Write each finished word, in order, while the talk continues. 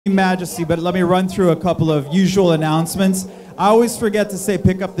Majesty, but let me run through a couple of usual announcements. I always forget to say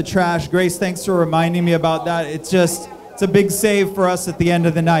pick up the trash. Grace, thanks for reminding me about that. It's a big save for us at the end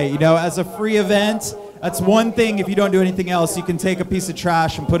of the night. You know, as a free event, that's one thing. If you don't do anything else, you can take a piece of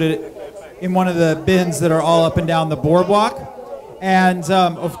trash and put it in one of the bins that are all up and down the boardwalk. And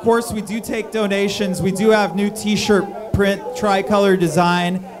of course, we do take donations. We do have new t-shirt print, tricolor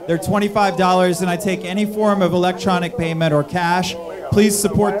design. They're $25, and I take any form of electronic payment or cash. Please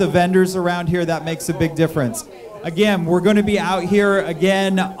support the vendors around here. That makes a big difference. Again, we're going to be out here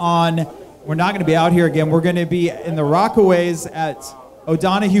again we're not going to be out here again. We're going to be in the Rockaways at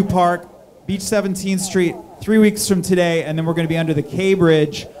O'Donoghue Park, Beach 17th Street, 3 weeks from today, and then we're going to be under the K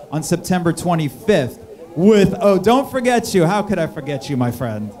Bridge on September 25th with, oh, don't forget you. How could I forget you, my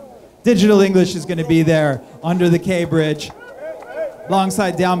friend? Digital English is going to be there under the K Bridge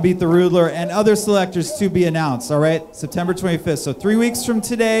alongside Downbeat The Ruler and other selectors to be announced, all right? September 25th. So 3 weeks from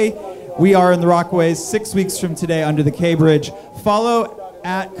today, we are in the Rockaways. 6 weeks from today under the K Bridge. Follow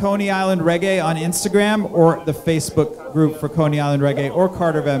at Coney Island Reggae on Instagram or the Facebook group for Coney Island Reggae or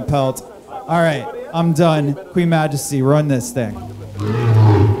Carter Van Pelt. All right, I'm done. Queen Majesty, run this thing.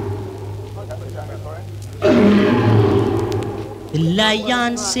 The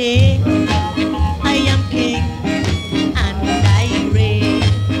lion say, I am king and I reign.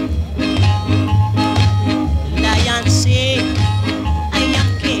 The lion say, I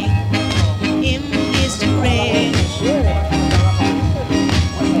am king, him is the reign.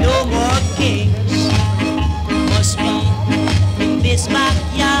 No more kings must be in this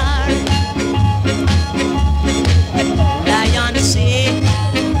backyard. Lion say,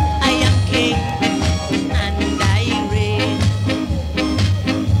 I am king and I reign.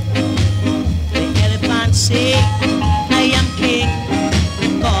 The elephant say, I am king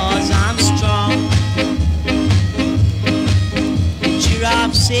cause I'm strong. The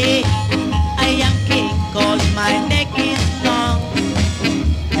giraffe say, I am king cause my neck is long.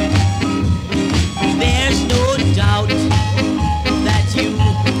 There's no doubt that you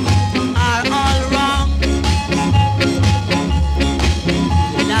are all wrong.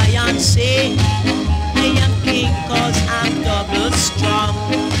 The lion say, I am king cause I'm double strong.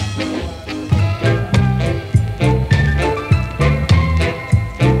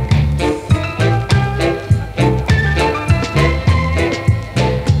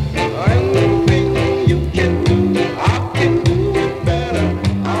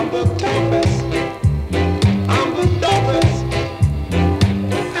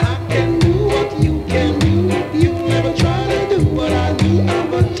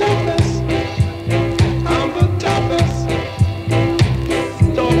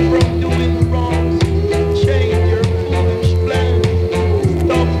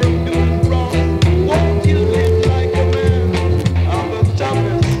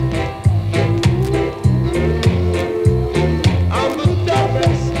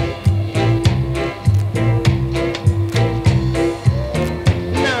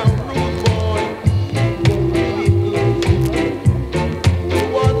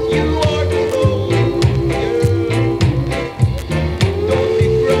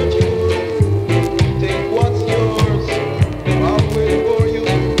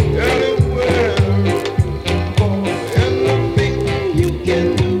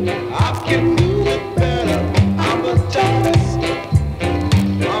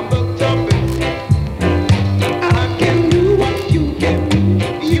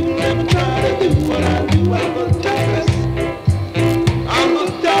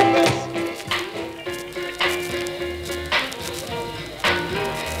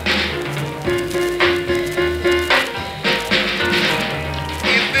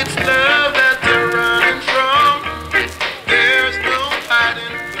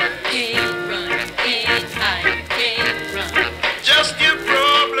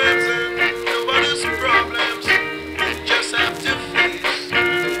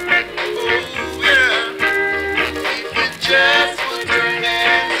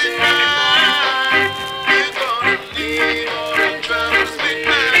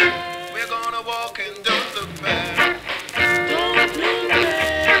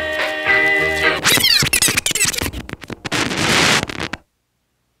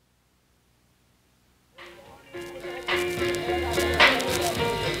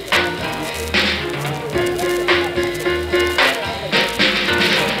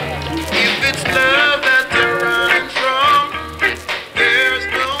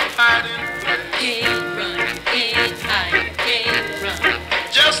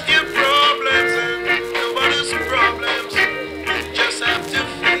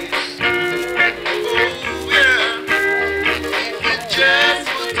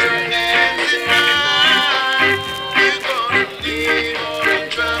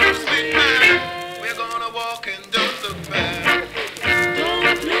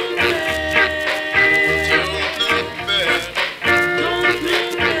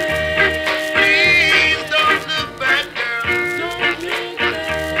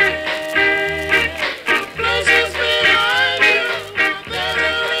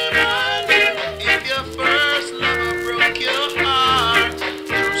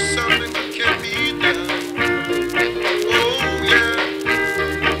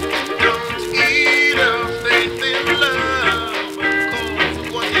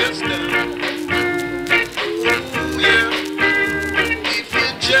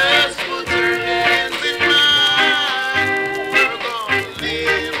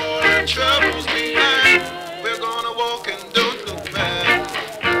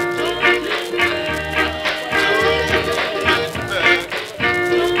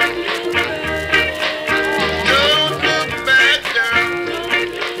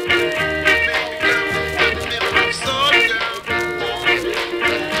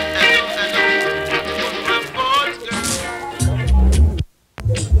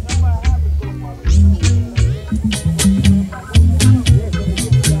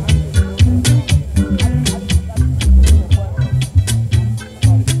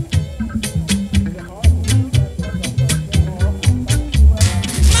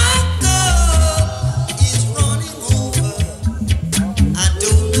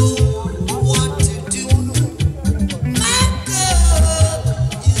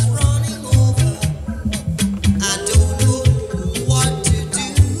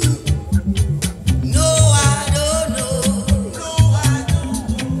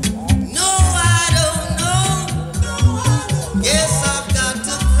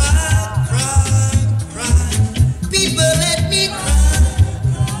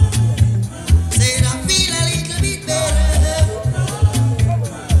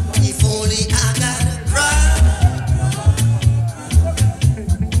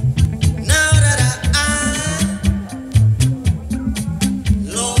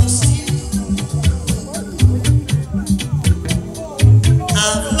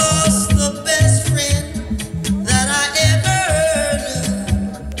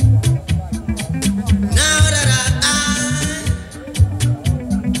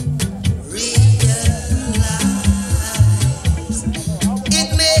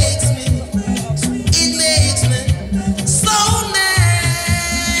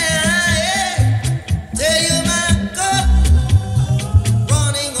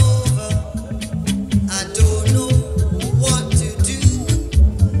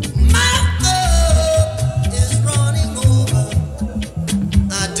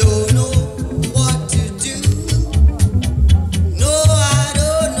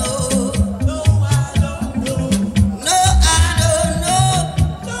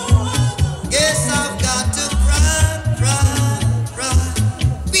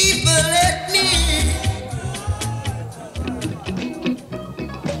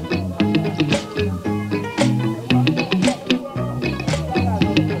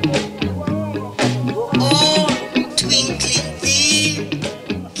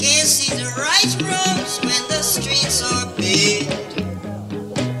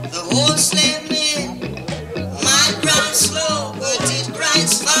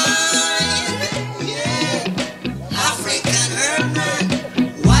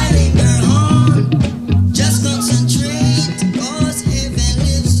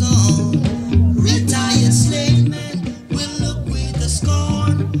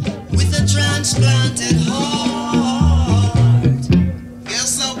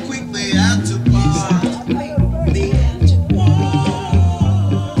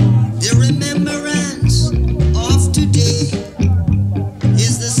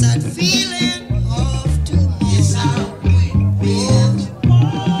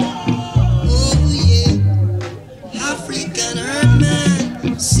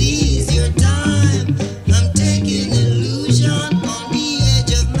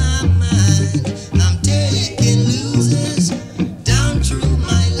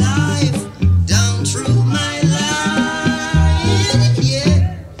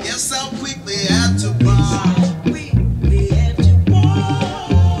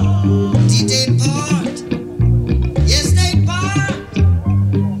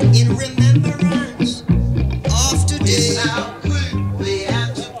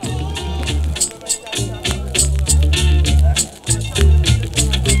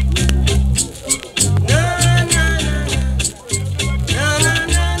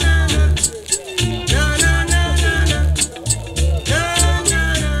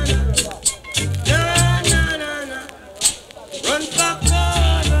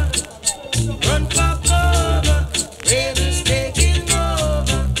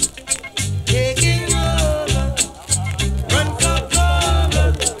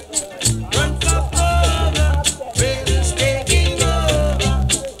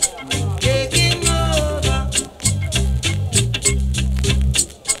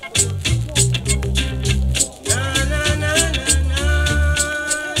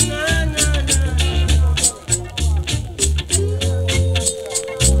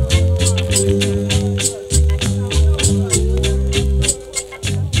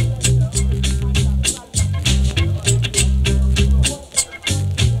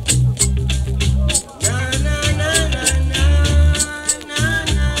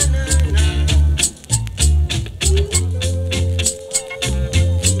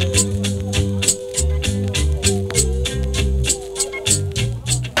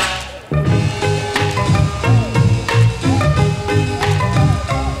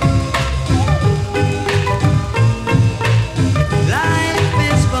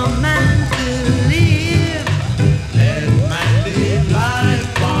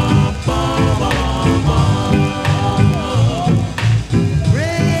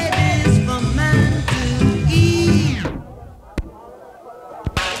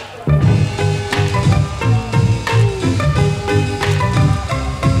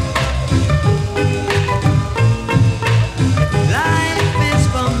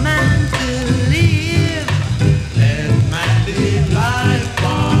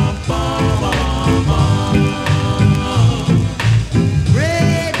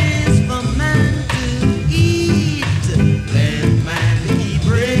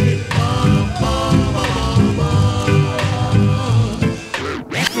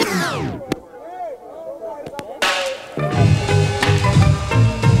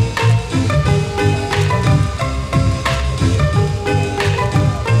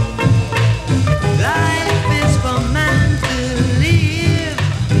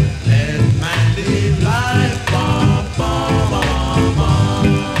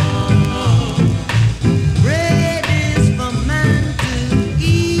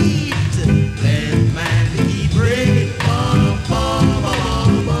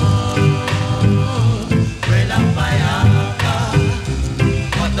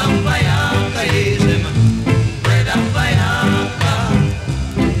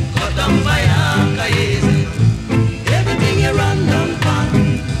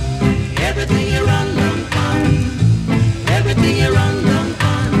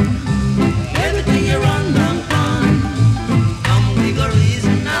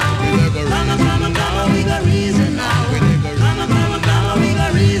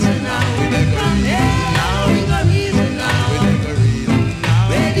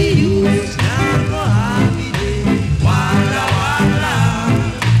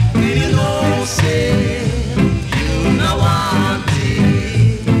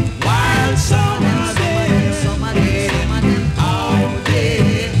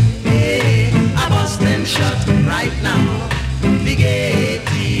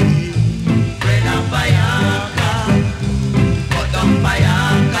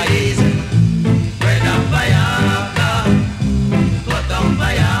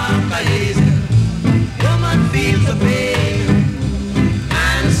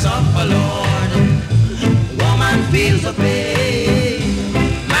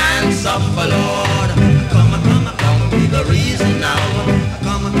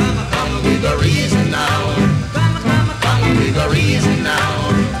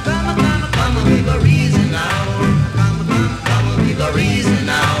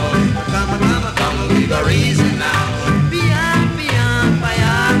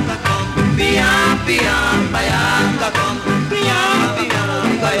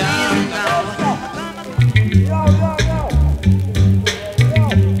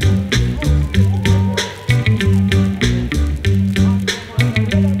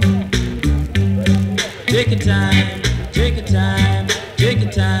 Take your time, take your time, take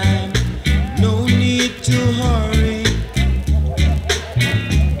your time. No need to hurry.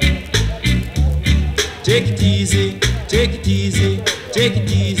 Take it easy, take it easy, take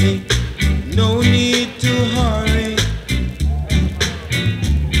it easy. No need to hurry.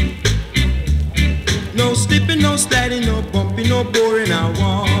 No slipping, no sliding, no bumping, no boring. I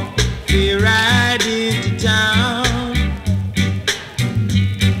want to ride into town.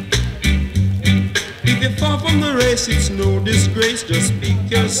 If you fall from the race, it's no disgrace. Just pick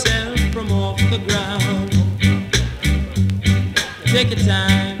yourself from off the ground. Take your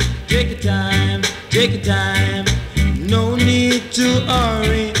time, take your time, take your time. No need to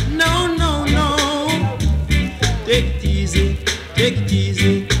hurry. No, no, no. Take it easy, take it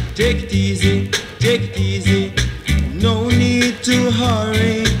easy, take it easy, take it easy. No need to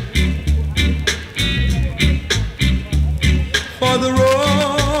hurry. For the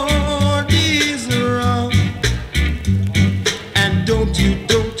road is rough, and don't you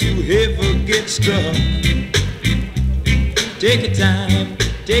ever get stuck. Take your time,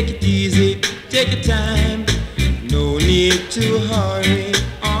 take it easy, take your time. No need to hurry.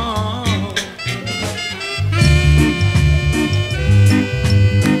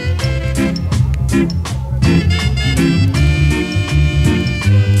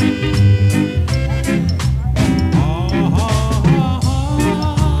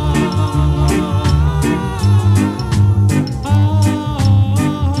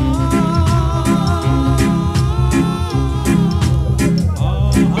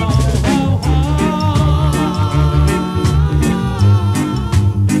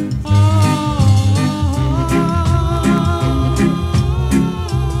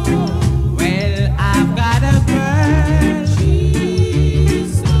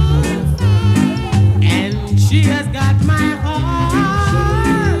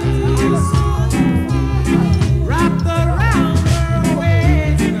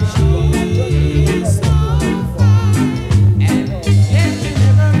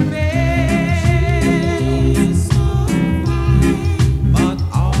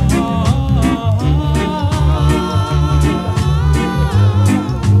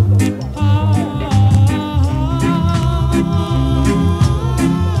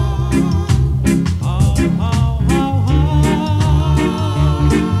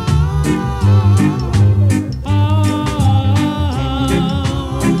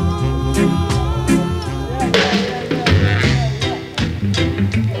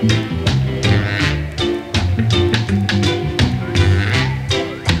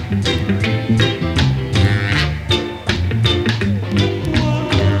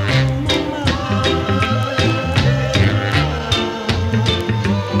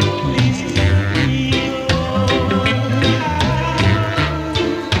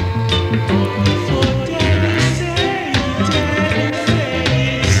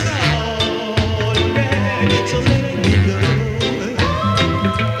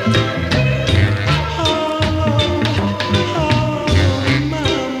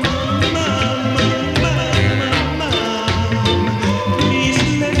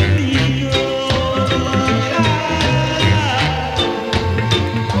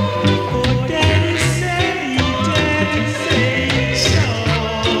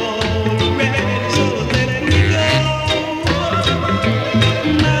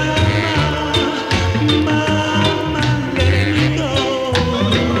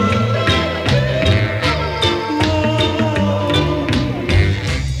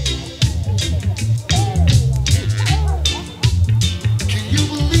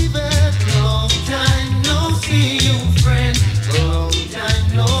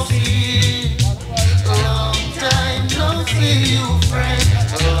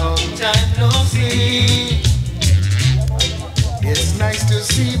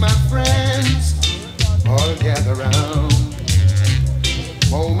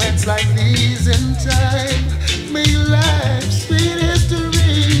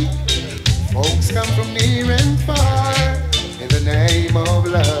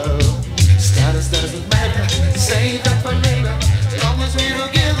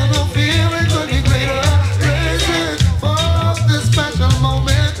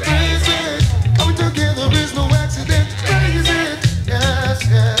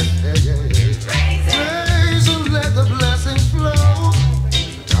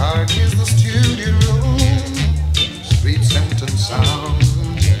 Dark is the studio room, street sentence sound.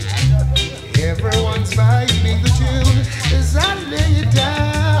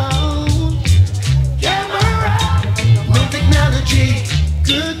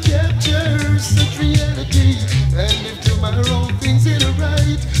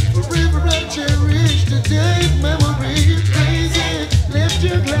 sweet memory. Raise it, lift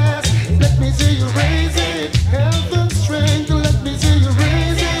your glass, let me see you raise it. Health and strength, let me see you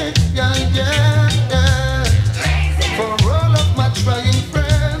raise it. Yeah, yeah, yeah. For all of my trying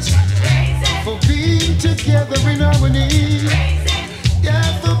friends, for being together in harmony.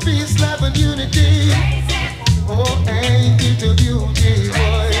 Yeah, for peace, love and unity. Oh, ain't it a beauty,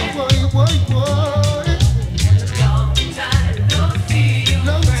 boy, boy, boy, boy.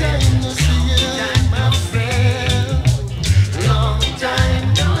 Long time no see you, my friend. Long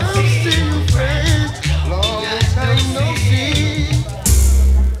time no see you, friend. Long time no see.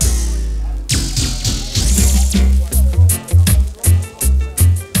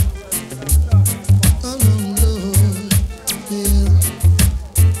 Oh, Lord, yeah.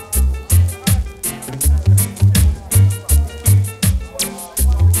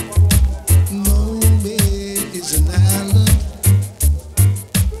 No man is an island,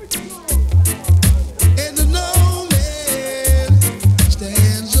 and no man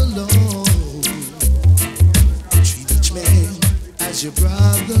stands alone. Treat each man as your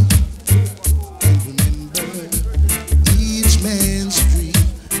brother, and remember each man's dream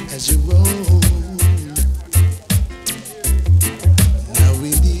as your own. Now we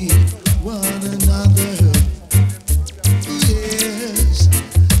need one another, yes,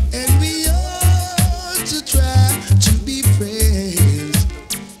 and we ought to try to be friends.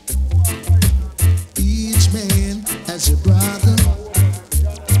 Each man as your brother,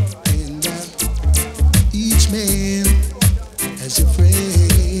 and each man as your friend.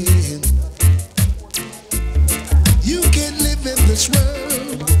 You can live in this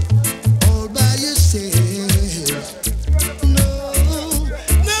world all by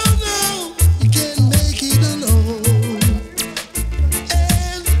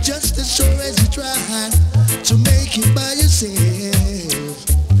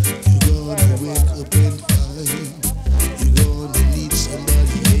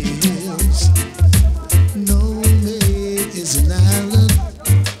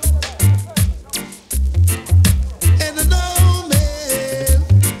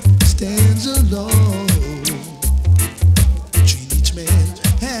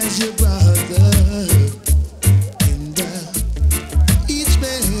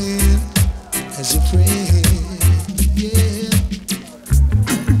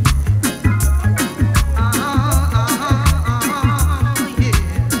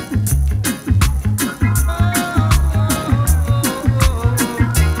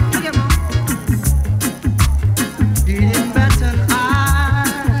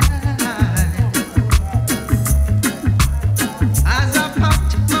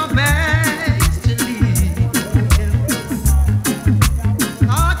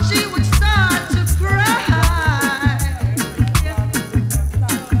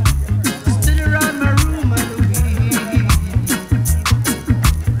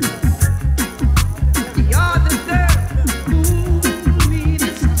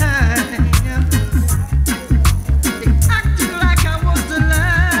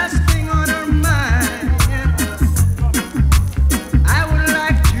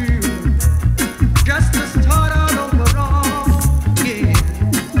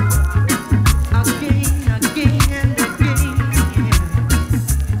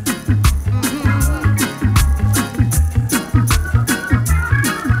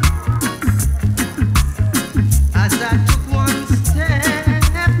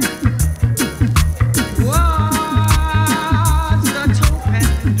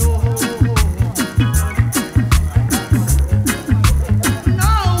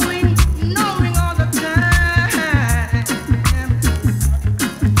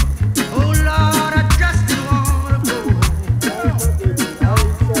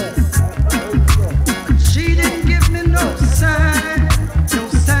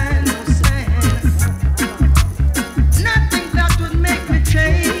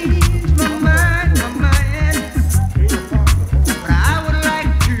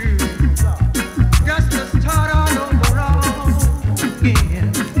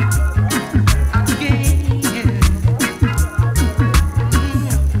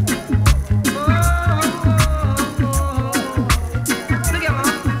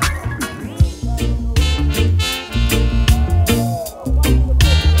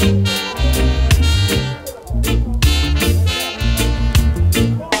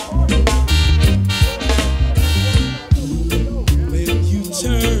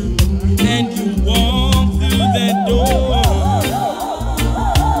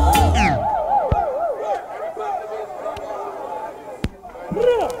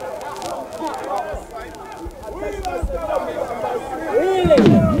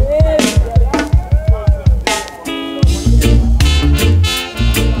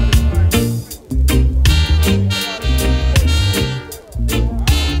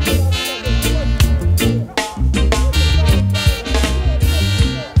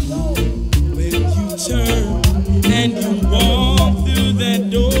and you walk through that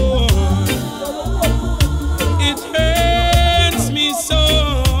door, it hurts me so.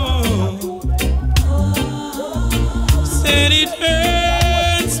 Said it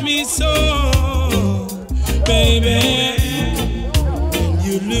hurts me so, baby. When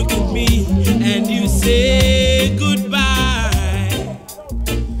you look at me and you say goodbye,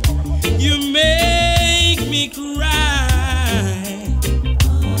 you make me cry.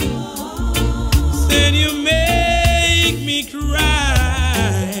 Said you make me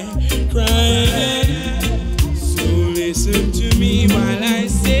cry, cry. So listen to me while I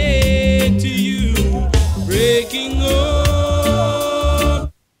say to you, breaking up.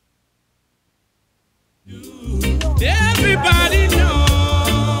 Everybody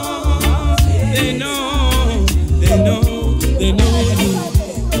knows, they know, they know, they know you.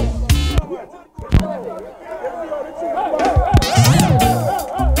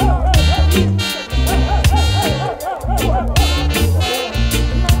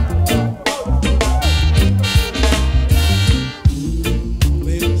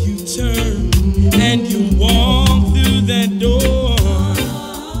 When you turn and you walk through that door,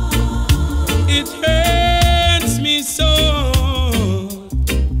 it hurts me so.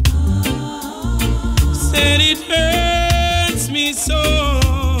 Said it hurts me so,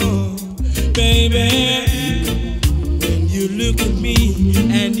 baby. When you look at me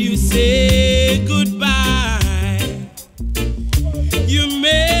and you say goodbye, you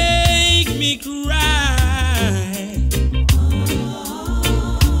make me cry.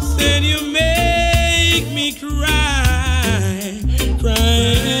 Said you make me cry,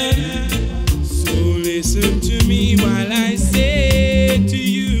 cry. So listen to me while I say to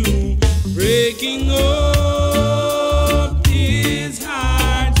you, breaking up is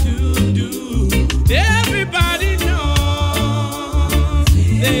hard to do. Everybody knows,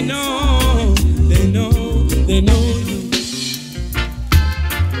 they know, they know, they know you.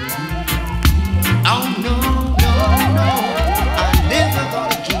 Oh no, no, no, I'm never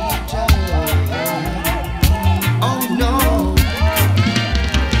gonna keep you. Oh no,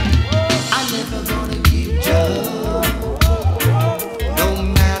 I'm never gonna keep you. No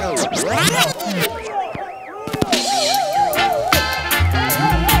matter what.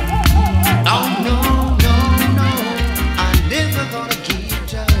 Oh no, no, no, I'm never gonna keep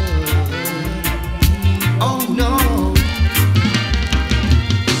you. Oh no,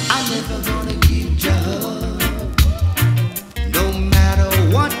 I'm never gonna keep you. No matter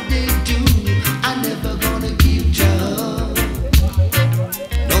what they do, I'm never gonna keep you.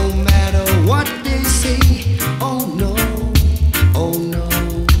 No matter what they say, oh no, oh no,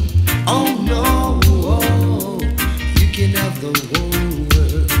 oh no, oh. You can have the whole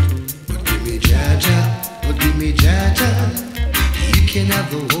world, but give me Jaja, but give me Jaja. You can have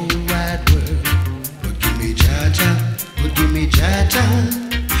the whole wide world, but give me Jaja, but give me Jaja.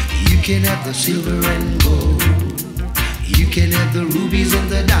 You can have the silver and gold. You can have the rubies and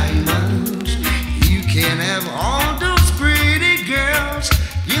the diamonds. You can have all those pretty girls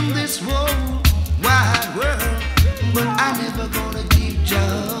in this whole wide world, but I'm never gonna keep you.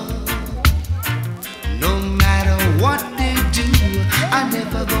 No matter what they do, I'm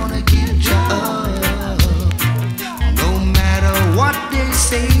never gonna keep you. No matter what they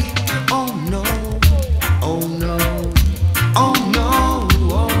say, oh no, oh no, oh no,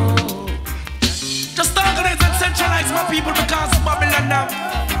 oh. Just organize and centralize my people because Babylon now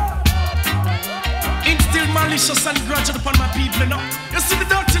instill malicious and grudge upon my people now. You see the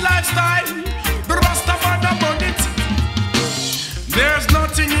dirty lifestyle, the Rastaman about it. There's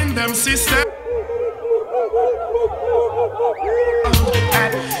nothing in them system.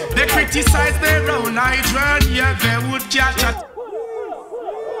 And they criticize their own hydra, yeah, they would catch a.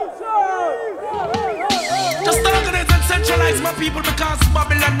 Just organize and centralize my people because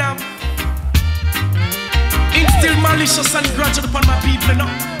Babylon now instill malicious and grudge upon my people now.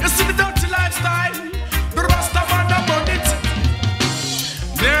 You see the dirty lifestyle, the Rastaman about it.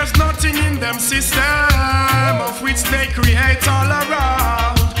 There's nothing in them system of which they create all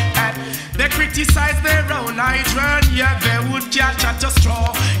around. And they criticize their own hydra, yeah, they would catch at a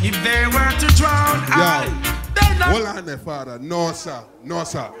straw if they were to drown. They're not. Hold on there, father. No, sir. No,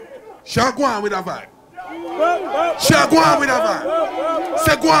 sir. Shall go on with a vibe. Shall go on with a vibe.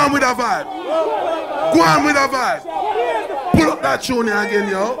 Say go on with a vibe. Go on with a vibe. Pull up that tune again,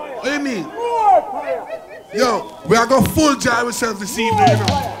 yo. What do you mean? Yo, we are going full jive ourselves this evening, you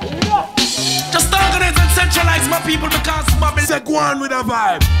know. Just organize and centralize my people because Babylon. Say go on with a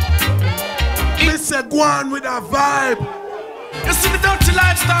vibe. Me say go on with a vibe. You see the dirty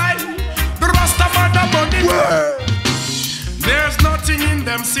lifestyle, the Rastaman about it. There's nothing in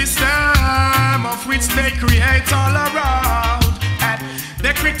them system of which they create all around. And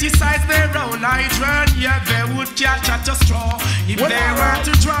they criticize their own hydrant, yeah, they would catch at a straw if they were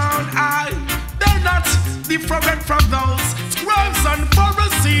to drown. They're not different from those scribes and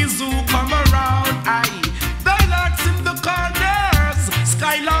Pharisees who come around. They lurks in the corners,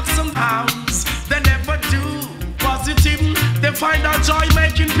 skylarks and hounds. They never do positive. They find a joy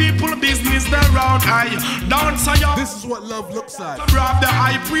making people business their own. This is what love looks like. Rob the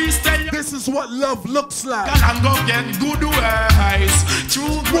high priest. This is what love looks like. And go get good ways.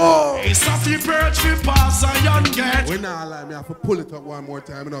 True grace. Of the perch we pass a young get. We're not lying, I have to pull it up one more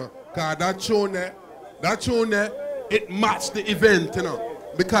time, you know. Cause that tune there, it matched the event, you know.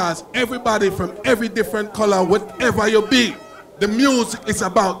 Because everybody from every different color, whatever you be, the music is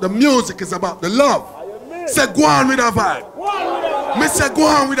about the love. Say go on with a vibe. Me say go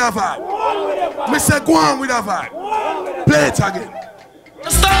on with a vibe. Me say go on with a vibe. Play it again.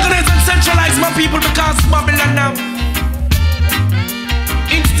 Just organize and centralize my people because Babylon now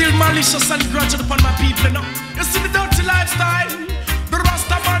instill malicious and grudge upon my people now. You see the dirty lifestyle, the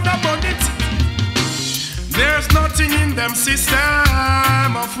Rasta man about it. There's nothing in them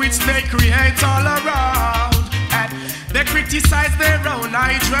system of which they create all around. And they criticize their own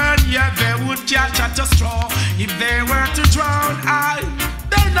hydrant, yeah, they would catch at a straw if they were to drown.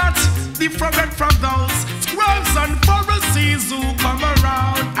 They're not different from those scribes and Pharisees who come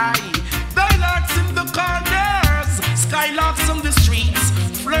around. They lurks in the corners, skylarks on the streets,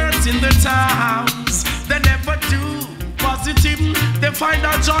 flirts in the towns. They never do positive. They find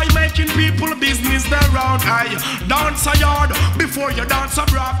a joy making people business their own. Dance a yard before you dance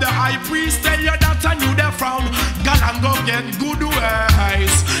abroad. The high priest tell you that I knew they frown. Gal and go get good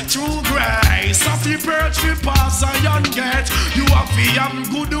ways. True grace of the perch we pass a young get. You have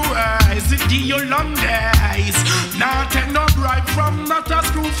good ways. It give you long days. Now take no bribe from not a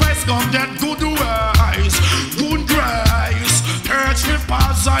screw face. Go get good ways. Good grace. Perch we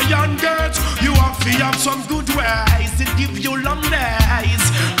pass a young get. You have some good ways. It give you long days.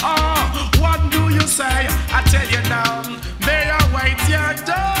 What do you say? I tell you now, they await your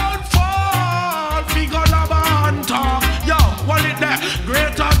downfall. Figure love and talk. Yo, what it there?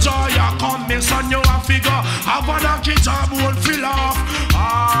 Greater joy, I come, me son, you a figure. Have a donkey job, won't fill off.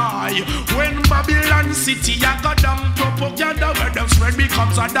 When Babylon City, I got down propaganda, where them spread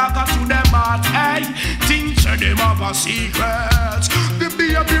becomes a dagger to them heart. Think to them have a secret. The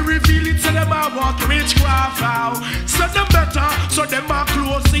baby reveal it to them about witchcraft now. So them better, so them are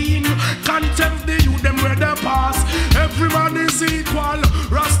close in. Contempt the youth, them where they pass. Every man is equal.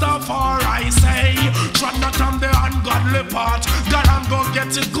 Rastafari say, try not on the ungodly part. God and go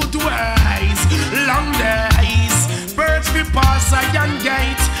get it good ways. Long days, birds we pass a young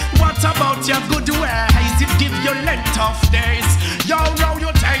gate. What about your good ways? It give you length of days. Yo, now you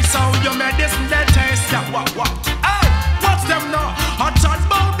taste how you medicine they taste. Yeah, what? Hey, what's them now? I thought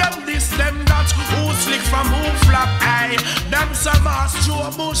about them this, them that. Who slick from who flap? Hey, them some ass through a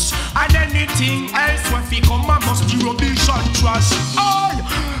bush. And anything else when we come and must be rubbish and trash. Oh,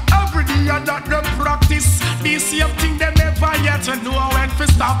 every day that them practice the same thing they never yet to know when to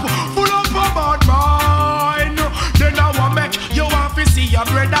stop. Full up about mine. Then I want make you want to see your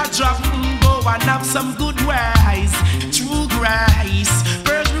brother drop. Go and have some good ways. True grace.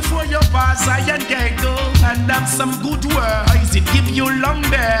 First before you pass I and get go and have some good ways. It give you long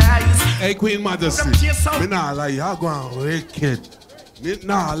days. Hey Queen Majesty, me nah lie, you are going wicked. Me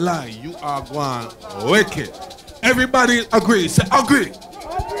nah lie, you are going wicked. Everybody agree, say agree.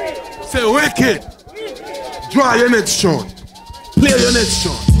 Say wicked. Draw your next tune. Play your next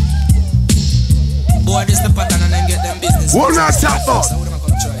tune. Boy, this the pattern and then get them business. What not tap up?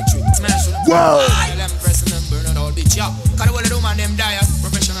 Whoa!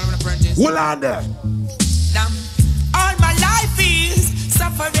 What on there? Damn, all my life is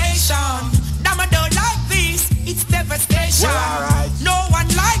separation. Damn, I don't like this, it's devastation. Well, right. No one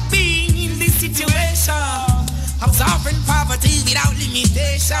like me in this situation. Absorbing poverty without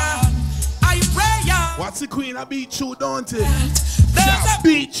limitation. I pray on. What's the Queen? I beat you, don't it? There's a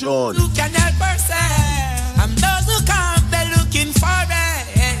beat you. Who can help herself? And those who come, they're looking for it.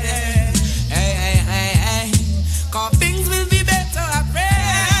 Hey. Cause things will be better, I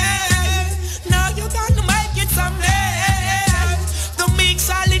pray. Now you got to make it someday. To make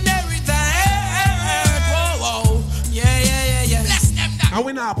solidarity. Whoa. Yeah. Bless them down. And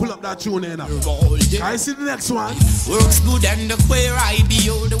we now pull up that tune in. I see the next one. Works good and the queer I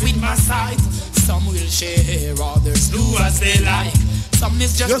behold with my sight. Some will share, others do as they like. Some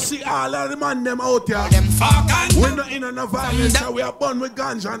is just you see all of the man them out here. Them fucking we're not in a violence, so we are born with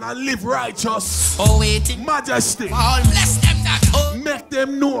ganja and live righteous. Oh waiting Majesty. all bless them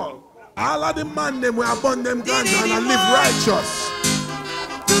them know. All of the man them will burn them guns and live righteous.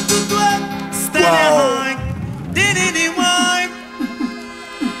 Stand high.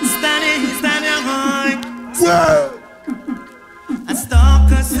 Stand high. Well. A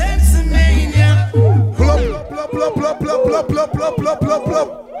stalker sense of mania. Plop, plop, plop, plop, plop, plop, plop, plop, plop, plop, plop.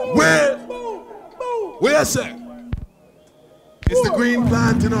 Where say? It's the green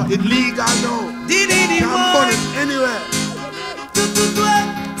plant, you know. It's legal now. Can't burn it anywhere.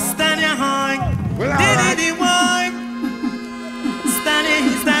 Stand high. Well, all right.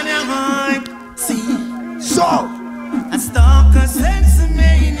 Stand high. See. So. A stalker sense of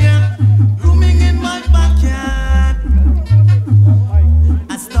mania. Rooming in my backyard.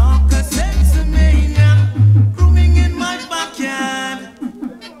 A stalker sense of mania. Rooming in my backyard.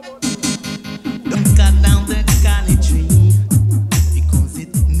 Don't cut down the cali tree because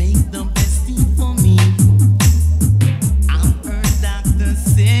it makes the best tea for me. I've heard doctors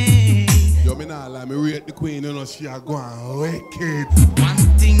say. Yo, me nah lie, me rate the queen, you know, she a go and wicked. One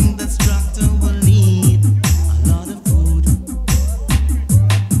thing the structure will need a lot of food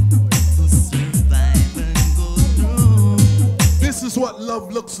to survive and go through. This is what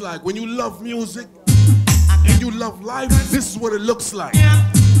love looks like. When you love music and you love life, this is what it looks like.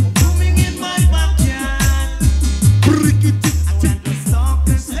 Rooming in my backyard. I got the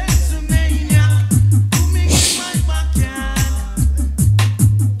stalker sense of mania. Rooming in my backyard.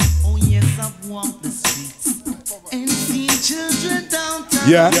 Oh yes, I've walked the streets and seen children downtown.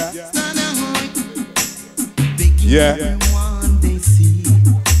 Yeah. Begging Yeah. everyone they see,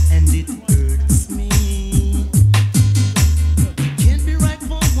 and it hurts me. It can't be right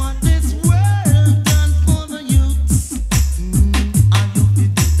for what this world done for the youths. I hope you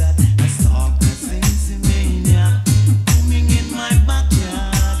do that. I saw the sensimania coming in my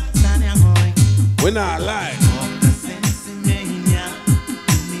backyard. Standing high. When I lie, The sensimania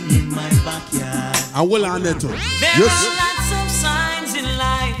coming in my backyard. I will on it too. There Yes, are lots of signs in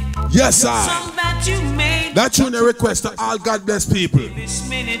life. yes, I. Some that you made. That tune a request to all God bless people. This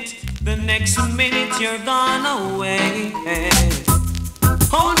minute, the next minute you're gone away.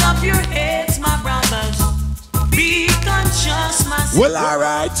 Hold up your heads, my brothers. Be conscious, my sisters. Well, all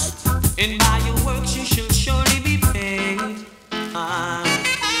right. And by your works you shall surely be paid.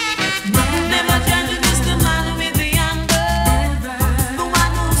 Never judge just the man with the anger. The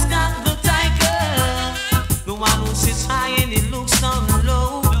one who's got the tiger. The one who sits high and it looks down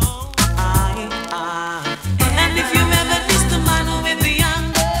low. And if you ever miss the man with the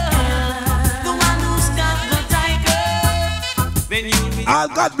anger, the one who's got the tiger, then you'll be All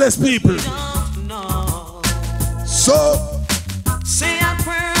God bless people. no. So, Say a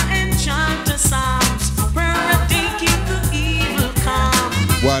prayer and chant the psalms. Prayer a day keep the evil calm.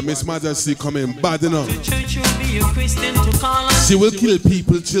 why Miss Majesty coming bad enough? The church will be a Christian to call us. She will kill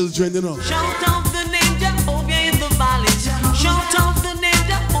people, children, you know. Shout out the name Jehovah in the valleys. Shout out the name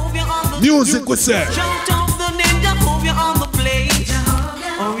Jehovah on the Music we say. Shout out the name Jehovah on the plate.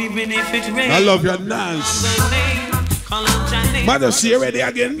 Or even if it rains. I love your dance. The name, call out your name. Majesty, you ready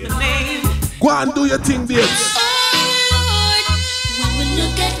again? The name. Go and do your thing, babes. Oh Lord, when we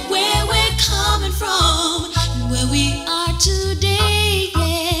look at where we're coming from and where we are today,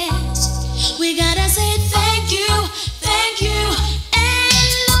 yes, we gotta say thank you,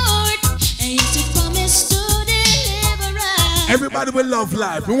 and Lord, and you promise to deliver us. Everybody will love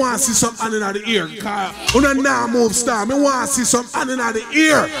life. We want to see some hand in the ear. Una now move star. We want to see some hand in the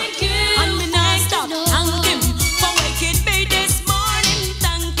ear. Thank you, And me not stop, Lord. thank him for waking me this morning.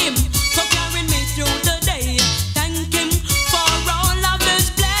 Thank him for carrying me through the day. Thank him for all of his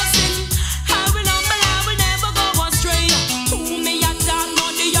blessings. I will never go astray. To me, I talk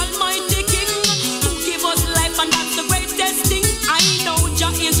about the Almighty King who give us life, and that's the greatest thing. I know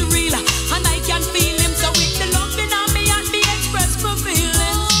Jah is real, and I can feel him. So with the love in me and me express my feelings.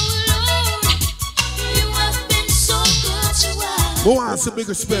 Oh Lord, you have been so good to us. We want to say big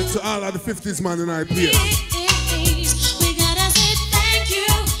respect to all of the 50s man in our place. We gotta say thank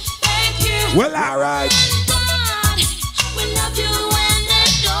you. Well, all right. God, we love you and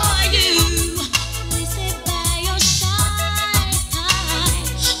adore you. We sit by your side.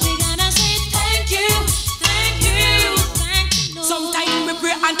 We gotta say thank you, Lord. Sometimes we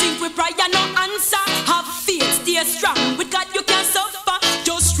pray and think we pray and no answer. Have faith, stay strong. With God you can suffer.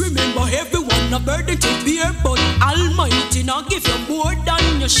 Just remember everyone a burden to bear, but Almighty now give you more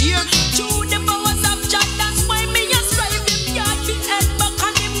than your share. Through the powers of Jah, that's why me a strive. Him can't be held back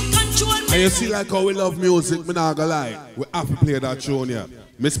and him control me. And you see like how we love music, me not gonna lie. We have to play that tune here.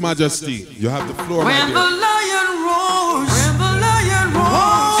 Miss Majesty, you have the floor, my When the dear. lion roars,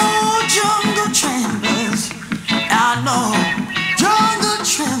 oh, jungle trembles. I know jungle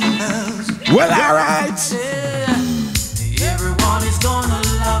Well, alright. Everyone is gonna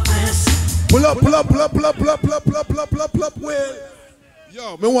love this. Pull up. Well,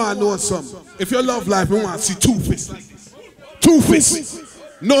 yo, me want to know something. If you love life, me want to see two fists like this. Two fists.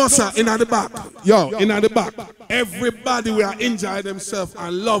 No, sir, in the back. Yo, in the back. Everybody will enjoy themselves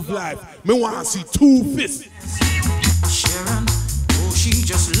and love life. Me want to see two fists. Sharon, oh, she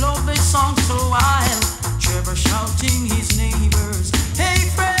just loved this song so wild. Trevor shouting his neighbors. Hey,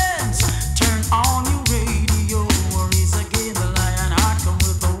 friends, turn on your radio. Or is again the lion heart come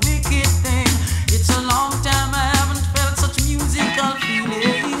with a wicked thing. It's a long time I haven't felt such musical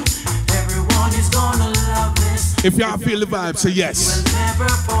feeling. Everyone is gonna love this. If y'all feel the vibe, say yes. We'll never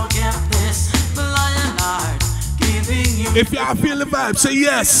forget this. The lion heart giving you. If y'all feel the vibe, say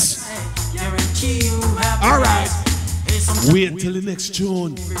yes. Guarantee you have. All right. Wait till the next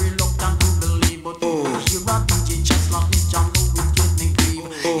tune.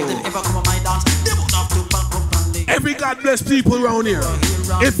 Every God bless people around here.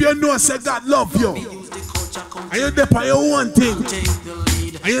 If you know say God love you, and you're there for your one thing,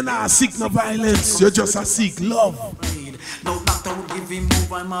 and you're not seek no violence, you're just a seek love. No doctor would give him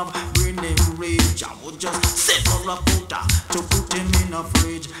move, I'm a brain rage. I would just sit for a puta to put him in a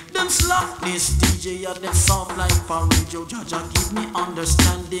fridge. Them slap this DJ and them soft like porridge. Yo, Jaja, give me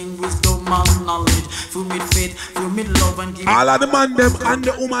understanding, wisdom and knowledge. Fill me faith, fill me love and give all of the man them and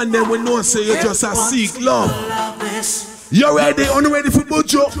the woman them will know say you just a seek love. You ready? Are you ready for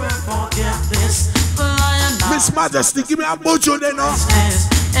Bojo? Miss Majesty, give me a Bojo then, huh?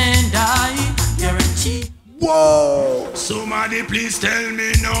 And I guarantee. Whoa! Somebody please tell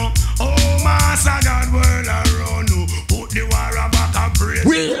me no. Oh, Master God, world around you. Put the war back and break.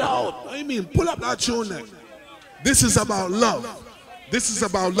 Real out. I mean, pull up that tune then. This is about love. This is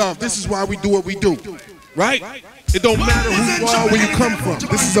about love. This is why we do what we do. Right? It don't matter who you are, where you come from.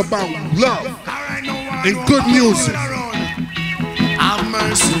 This is about love and good music. Have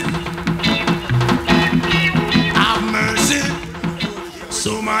mercy. Have mercy.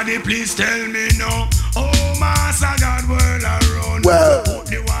 Somebody please tell me no. Oh, Master God, world around. Well. Put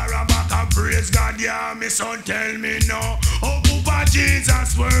the war back and praise God, yeah, me son tell me no. Oh, Papa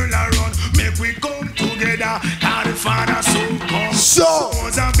Jesus, world around. Make we come together, how the Father soon come. So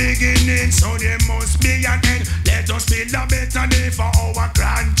was a beginning, so there must be an end. Let us build a better day for our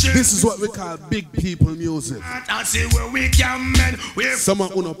grandchildren. this is what we call big people music. I see where we can mend. Someone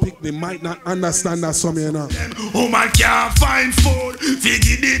who pick, they might not understand that some, you know. Woman can't find food,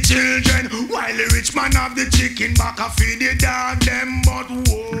 feed the children, while the rich man have the chicken back and feed the dog them. But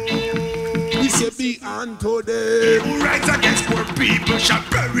whoa, we say be unto them. who rights against poor people shall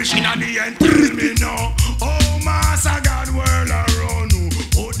perish in the end. Tell me now, oh Master God, world around you.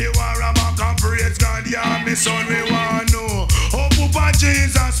 Oh, the war back and praise God, yeah, me son, we want to know. Oh, Papa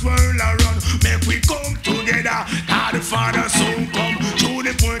Jesus, world around, make we come together. God the Father soon come. Through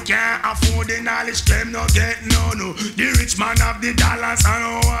the poor can't afford the knowledge, them not get no. The rich man have the dollars and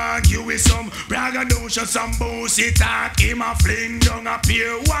I argue with some braggadocio, some bossy talk. Him a fling down a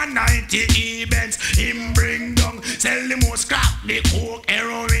pair 190 events. Him bring down, sell the most crap, the coke,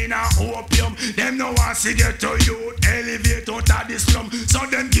 heroin and opium. Them no want to get to you, elevate out of the slum. So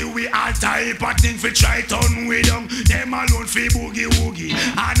them give we all type of thing for try turn with them. Them alone fi boogie woogie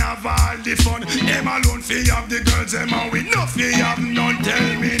and have all the fun. Them alone fi have the girls, them and we no fi have none.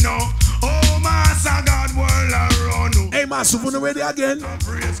 Tell me no. Oh, Master God, world around you. Hey, Master, when you ready again?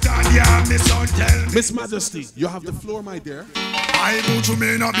 Praise God, yeah, me son, tell me. Miss Majesty, you have the floor, my dear. I go to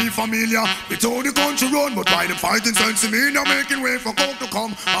may not be familiar with how the country run, but by the fighting sense me now making way for coke to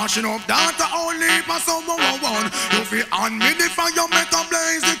come. Mashing up data only for someone one. You feel on me the fire make a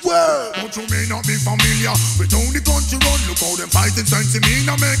blaze it. But you may not be familiar with how the country run. Look how them fighting sense me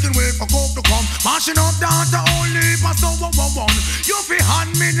now making way for coke to come. Mashing up data only for someone one. You feel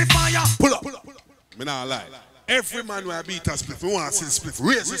on me the fire. Pull up. Me not lie. Every man will beat a split. We want to see the split.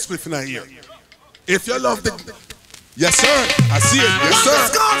 Raise the split in here. If you love the... Yes, sir. I see it. Yes, sir.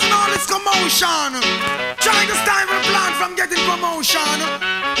 What's causing all this commotion? Trying to stop a plan from getting promotion.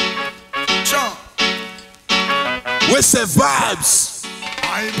 Sure. We say vibes.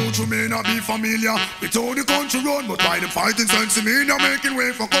 I go to may not be familiar with how the country run, but by the fighting sense me now making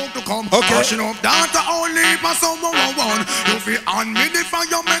way for coke to come. Okay. Mashing up data only for someone one. You feel on me the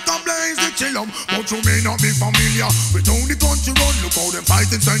fire make a blaze the chillum. But you may not be familiar with how the country run. Look how them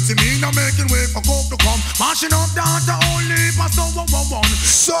fighting sense me now making way for coke to come. Mashing up data only for someone one.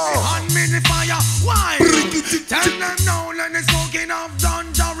 So on me the fire. Why? Tell them now let the smoking of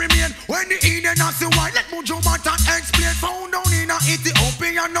Danja remain. When the Eden has the white, let Mojo Mata explain. Found down in a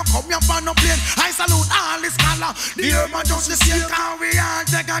Ethiopia, no come here for no plane. I salute all the scholar. The urban just the same car we all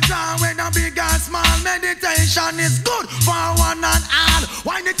take a draw when a big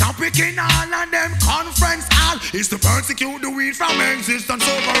is to persecute the weed from existence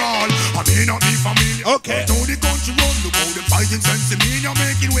overall. I may not be familiar. Okay. But the country road, look how the fighting sense in me. You're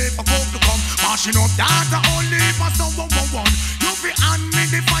making way for coke to come. Mashing up data only for someone. You be hand me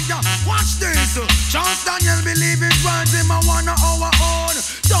the fire. Watch this. Charles Daniel believe his words in my one of our own.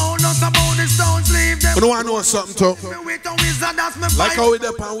 Told us about the stones, leave them. You know I know something too. With a wizard, that's my Like vibe. how we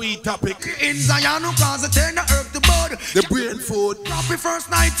dip on weed topic. In Zion, who cause it turn the earth to bud. The brain food. Happy first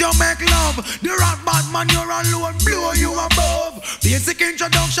night you make love. The rock bad man you're alone, blow you above. Basic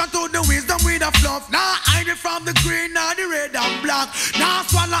introduction to the wisdom with a fluff. Now hide it from the green or the red and black. Now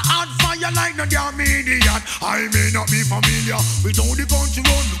swallow hot fire like no damn idiot. I may not be familiar with all the country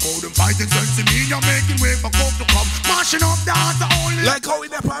run. Look how them fighting sense in me. You're making way for coke to come. Mashing up the heart only. Like how we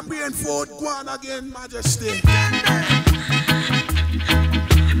dip on brain food. Go on again, Majesty.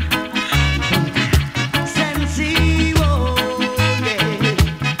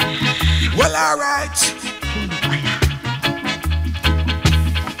 Well, alright.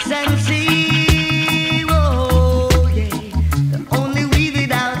 Sensi, oh yeah, the only weed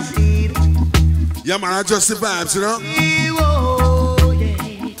without seed. Yeah, man, I just the vibes, you know. Oh yeah,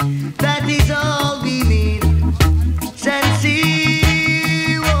 that is all we need. Sensi,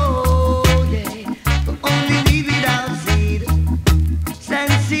 oh yeah, the only weed without seed.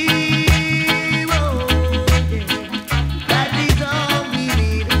 Sensi, oh yeah, that is all we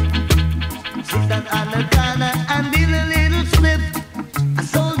need. Sit down on the corner and deal a little slip. A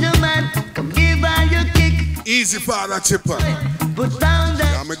soldier man, come give her your kick. Easy father chipper. Put down the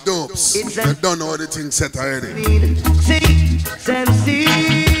I'm a dopes. I don't know the thing set already. see, sensi,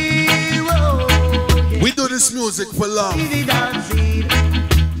 oh yeah. We do this music for love. Weed without seed.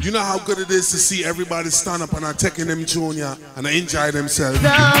 You know how good it is to see everybody stand up and are taking them tune ya and enjoy themselves.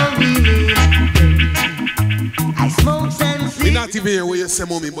 All we need. I smoke sensi. Me not even here where you say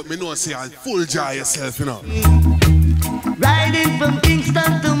mommy, but me know say I'll full joy yourself, you know. Riding from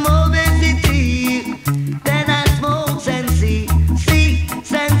Kingston to Mobile City. Then I smoke sensi. See,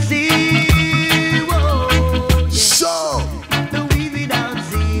 sensi. Whoa. Yeah. So, The weed without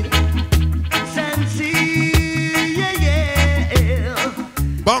seed. Sensi. Yeah, yeah.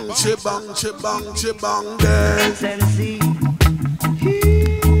 bang, chi, bang, chi, bang, chi, bang, there. Sensi.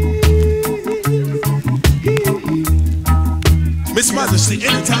 Miss Majesty,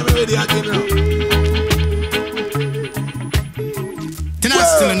 anytime you're ready, again, you know. Tonight,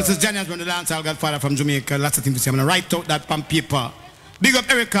 still, and this is Johnny Osbourne, the dancehall godfather from Jamaica. Lots of things to say. I'm going to write out that on paper. Big up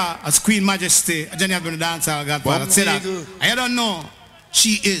Erica as Queen Majesty, Johnny Osbourne, the dancehall godfather. Say that. I don't know.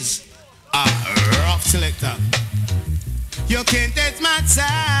 She is a rough selector. You can't taste my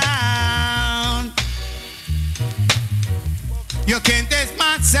sound. You can't taste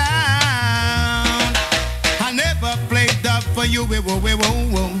my sound. I never played dub for you. If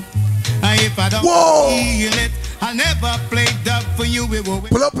I don't feel it, I never played dub for you.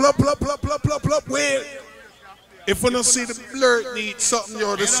 Pull up, wait. If we don't see the blur need something,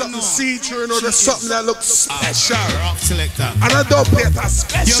 yo, there's something see-through, you know, there's something that looks special. Rock selector. And I don't play that You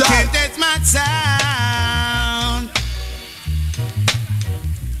special. can't taste my sound.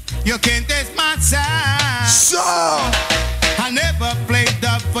 You can't taste my sound. So, I never played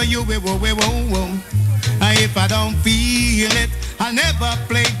dub for you. If I don't feel it, I never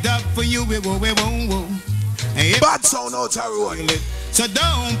played dub for you. bad sound out of road. So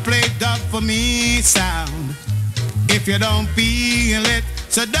don't play dub for me sound. If you don't feel it,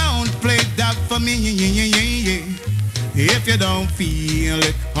 so don't play dub for me. If you don't feel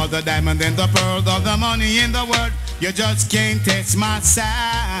it, all the diamond and the pearl, all the money in the world, you just can't test my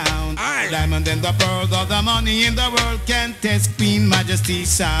sound. Aye. Diamond and the pearl, all the money in the world can't test Queen Majesty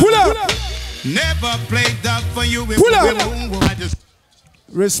sound. Pull up. Never played dub for you. Pull up. I just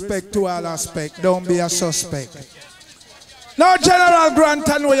Respect to all aspect. Don't be a suspect. Now, General Grant,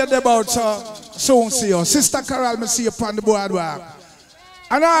 I know you're about, so soon see you. Sister Carol, me see you upon the boardwalk.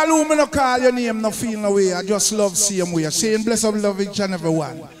 And all who me no call your name, no feel no way. I just love seeing we are saying bless and love each and every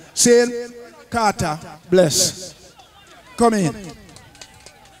one. Saying Carter, bless. Come in.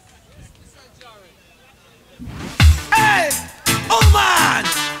 Hey, oh man,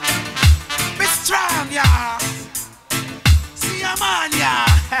 be strong, yeah. See a man, yeah.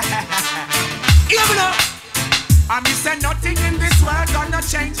 Hear me now. I me say nothing in this world gonna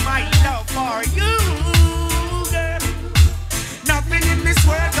change my love for you, girl. Nothing in this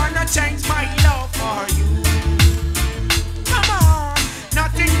world gonna change my love for you. Come on,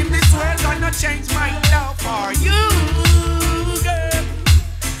 nothing in this world gonna change my love for you, girl.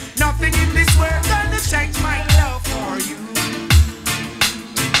 Nothing in this world gonna change my love for you.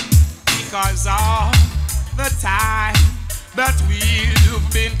 Because all the time that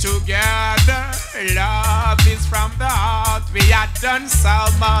we've been together. Love is from the heart. We had done so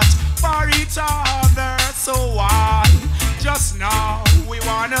much for each other. So why just now we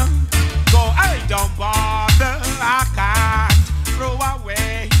wanna go? Hey, don't bother. I can't throw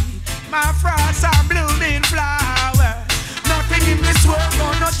away my frost and blooming flower. Nothing in this world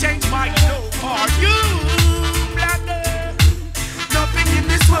gonna change my love for you, black girl. Nothing in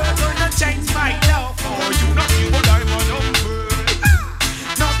this world gonna change my love for you. Nothing but I'm a young girl.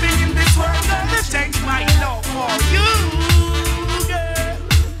 Nothing in this world gonna change my love for you, girl.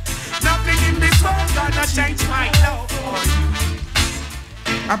 Nothing in this world gonna change my love for you.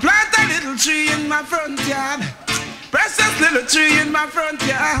 I plant a little tree in my front yard. Precious little tree in my front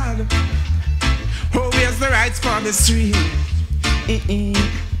yard. Oh, where's the rights for this tree?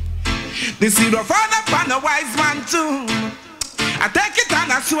 The seed will fall upon a wise man tomb. I take it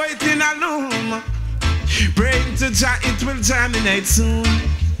and I sow it in a loom. Praying to Jah, it will germinate soon.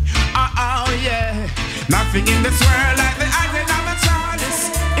 Oh yeah. Nothing in this world like the iron amateurs.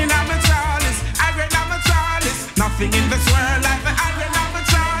 In amateurs, iron amateurs. Nothing in this world like the iron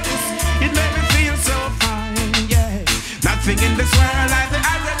amateurs. It made me feel so fine, yeah. Nothing in this world like the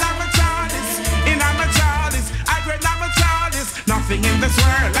iron amateurs. In amateurs, iron amateurs. Nothing in this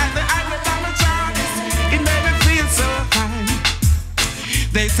world like the iron amateurs. It made me feel so fine.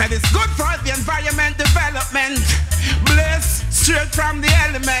 They said it's good for the environment development. Bliss straight from the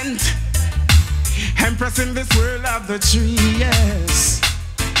element. Empress in this world of the tree, yes.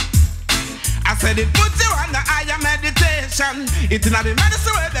 I said it puts you on the higher meditation. It's not the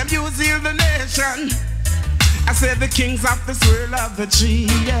medicine where them use heal the nation. I said the kings of this world of the tree,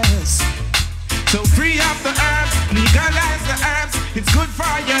 yes. So free up the herbs, legalize the herbs. It's good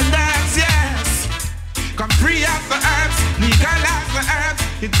for your nerves, yes. Come free up the herbs, legalize the herbs.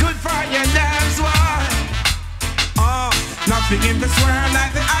 It's good for your nerves, why? Oh, nothing in this world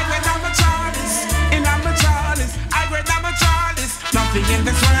like the iron amateurs. In amateurs, iron amateurs. Nothing in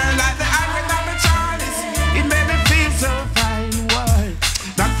this world like the iron amateurs. It made me feel so fine, why?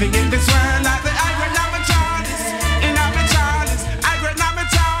 Nothing in this world like the iron amateurs. In amateurs, iron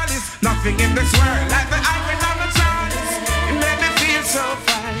amateurs. Nothing in this world like the iron amateurs. It made me feel so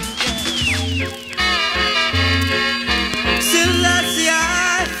fine. Selassie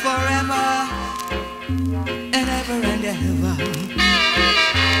forever and ever and ever.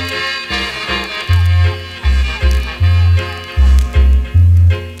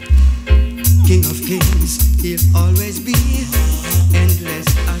 King of kings, he'll always be endless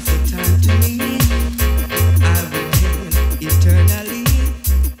as the time to me. I will hail eternally.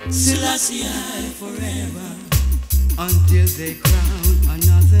 Selassie forever until they crown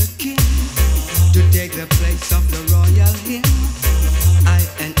another king to take the place of the royal hymn. I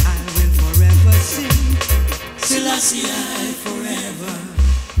and I will forever sing Selassie forever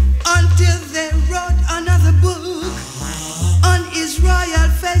until they wrote another book. On his royal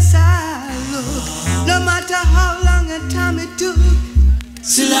face I look, no matter how long a time it took.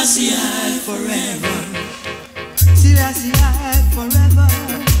 Selassie forever, Selassie forever,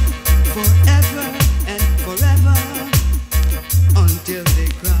 forever and forever until they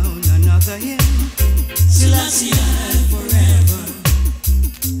crown another hymn. Selassie forever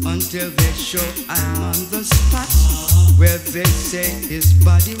until they show I'm on the spot where they say his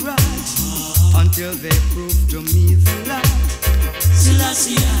body rots, until they prove to me the lot.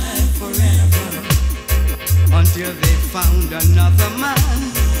 Selassie forever until they found another man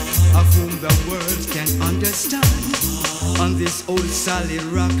of whom the world can understand. On this old solid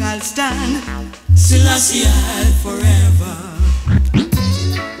rock I'll stand. Selassie forever.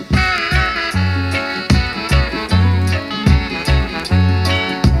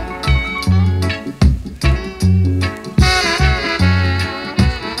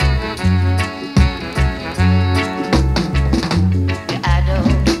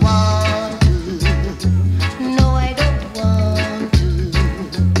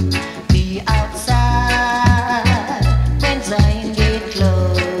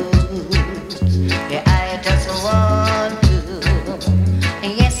 I just want to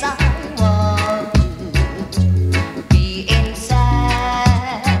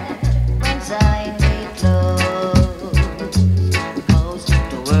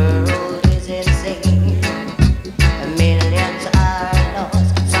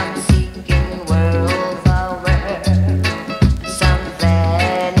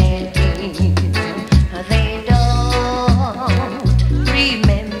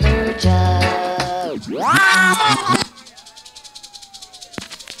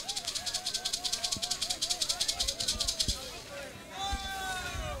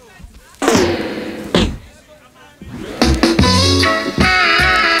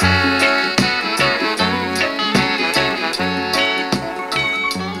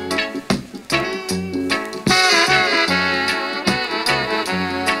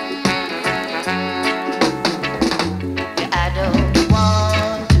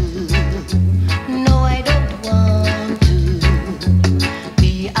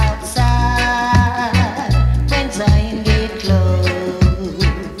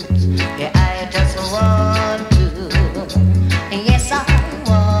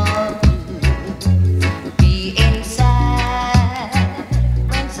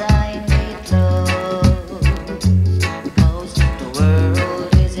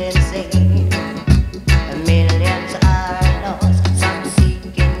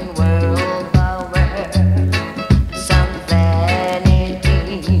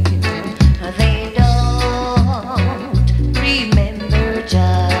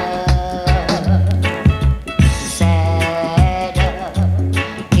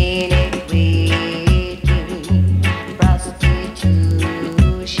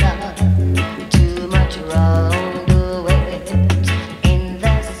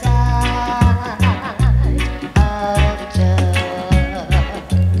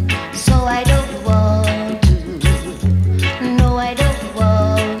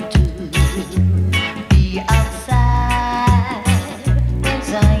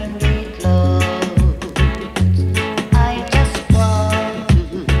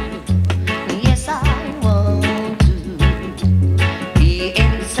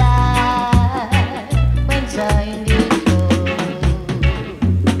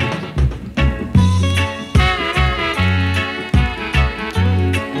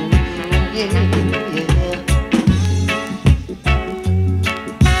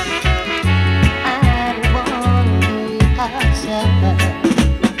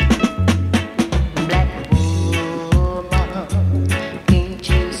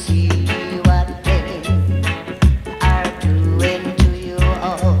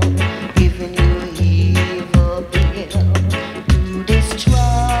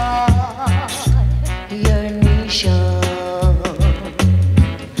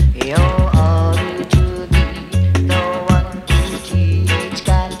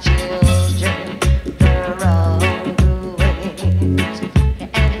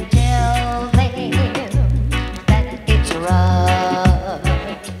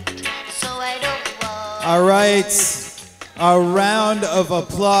All right. A round of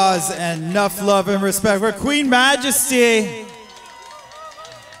applause and enough love and respect for Queen Majesty.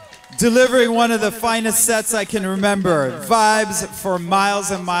 Delivering one of the finest sets I can remember. Vibes for miles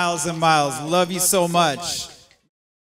and miles and miles. Love you so much.